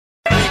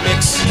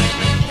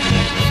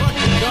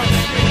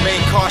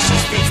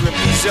featuring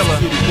V-Zilla,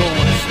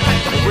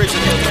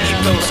 original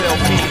Ethos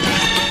LP,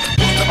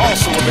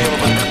 also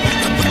available.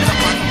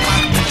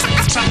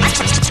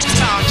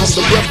 From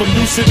the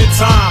revolution in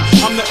time,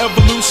 I'm the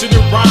evolution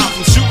in rhyme.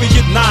 From shooting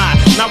at 9,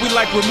 now we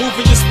like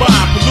removing your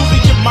spine,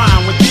 polluting your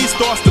mind when these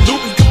thoughts dilute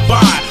and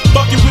combine.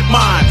 Fucking with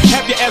mine,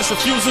 have your ass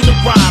refusing to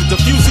rhyme,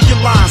 diffusing your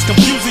lines,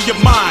 confusing your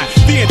mind.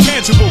 The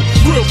intangible,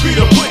 real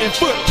beater putting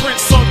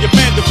footprints on your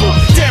mandible.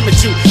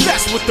 Damage you,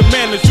 that's what the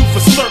man is do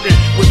for certain.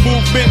 With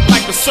movement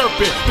like a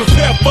serpent,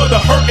 prepare for the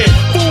hurting.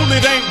 Fool,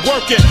 it ain't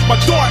working, my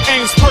dart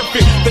aim's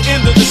perfect. The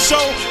end of the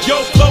show,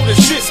 yo flow, the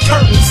shit's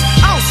curtains.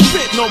 I don't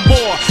spit no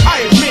more,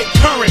 I admit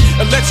current.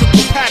 Electrical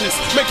patterns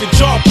make your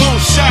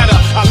jawbone shatter.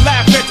 I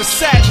laugh at the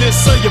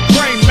sadness of your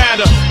brain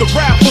matter. The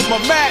rap of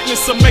my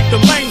madness will make the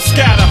lame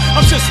scatter.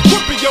 I'm just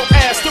whipping your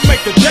ass to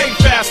make the day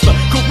faster.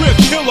 Career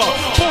killer,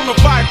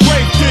 bonafide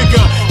grave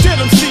digger. Dead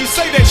MC,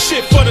 say that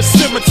shit for the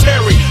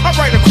cemetery. I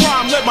write a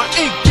crime, let my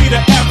ink be the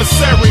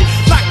adversary.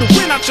 Knock the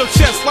wind out your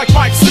chest like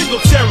Mike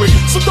Singletary.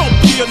 So don't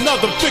be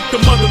another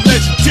victim of the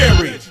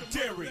legendary.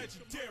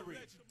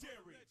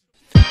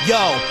 Yo,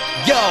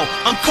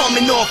 I'm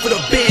coming off of the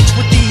bench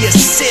with the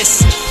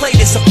assist. Play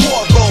the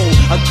support role,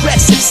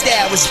 aggressive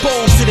style,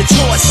 exposed to the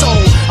torso.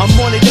 I'm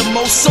one of the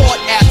most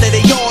sought after, they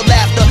all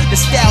after. The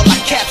style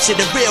I capture,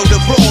 the real, the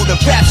raw, the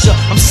rapture.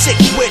 I'm sick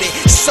with it,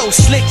 so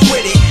slick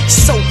with it,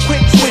 so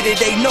quick with it.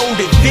 They know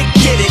that Vic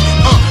did it.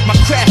 My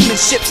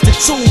craftsmanship's the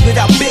tool that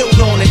I build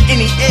on, and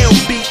any ill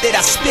beat that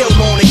I spill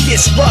on, it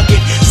gets rugged.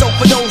 So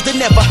for those that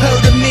never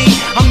heard of me,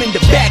 I'm in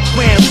the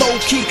background, low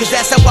key, cause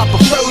that's how I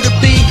prefer to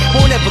be.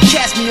 Won't ever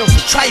catch me on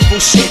some trifle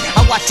shit.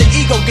 I watch the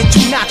ego get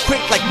you knocked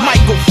quick like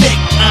Michael Vick.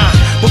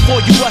 Before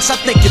you rush, I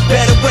think you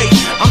better wait.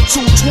 I'm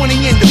 220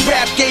 in the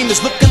rap game,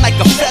 is looking like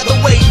a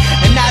featherweight.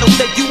 And I don't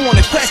think you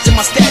wanna question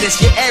my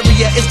status. Your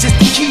area is just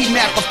the key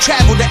map of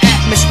travel, the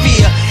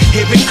atmosphere.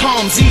 Here it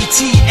comes,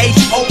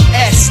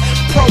 ETHOS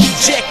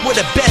Project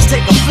with the best,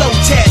 take a flow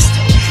test.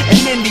 And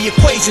then the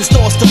equation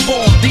starts to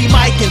form. D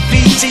Mike and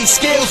VG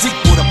skills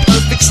equal the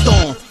perfect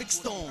storm.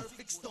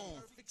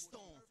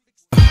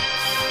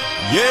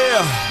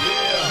 Yeah,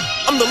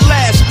 I'm the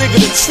last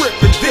nigga to trip,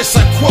 and this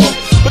I quote.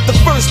 But the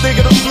first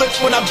nigga to flip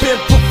when I've been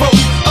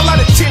provoked. A lot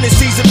of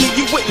tendencies in me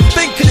you wouldn't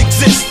think could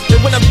exist. And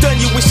when I'm done,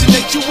 you wishing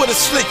that you would've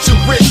slit your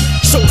wrist.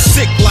 So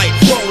sick like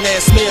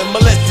grown-ass man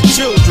molested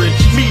children.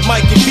 Me,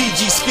 Mike, and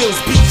VG skills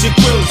beat your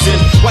grills in.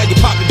 While you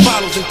popping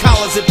bottles and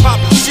collars and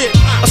popping shit,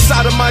 I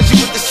sodomize you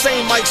with the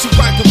same mics you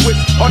rockin' with.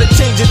 Or to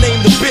change your name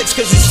to bitch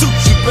cause it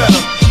suits you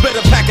better.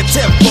 Better pack a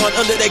Teflon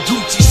under that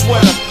Gucci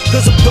sweater.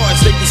 Cause them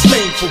darts they can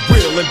stain for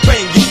real and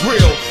bang your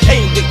grill.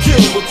 Aim to kill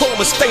with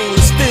chroma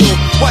stainless steel.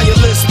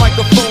 Wireless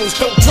microphones,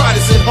 don't try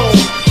this at home.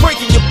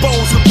 Breaking your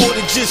bones with more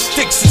than just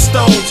sticks and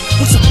stones.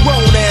 With some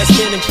grown ass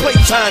men and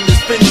playtime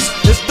is finished.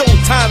 There's no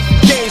time for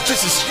games,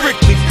 this is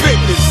strictly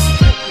business.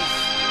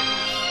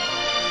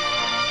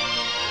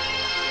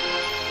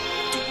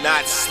 Do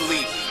not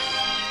sleep.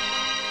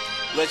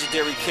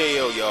 Legendary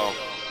KO, y'all.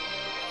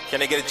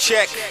 Can I get a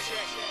check?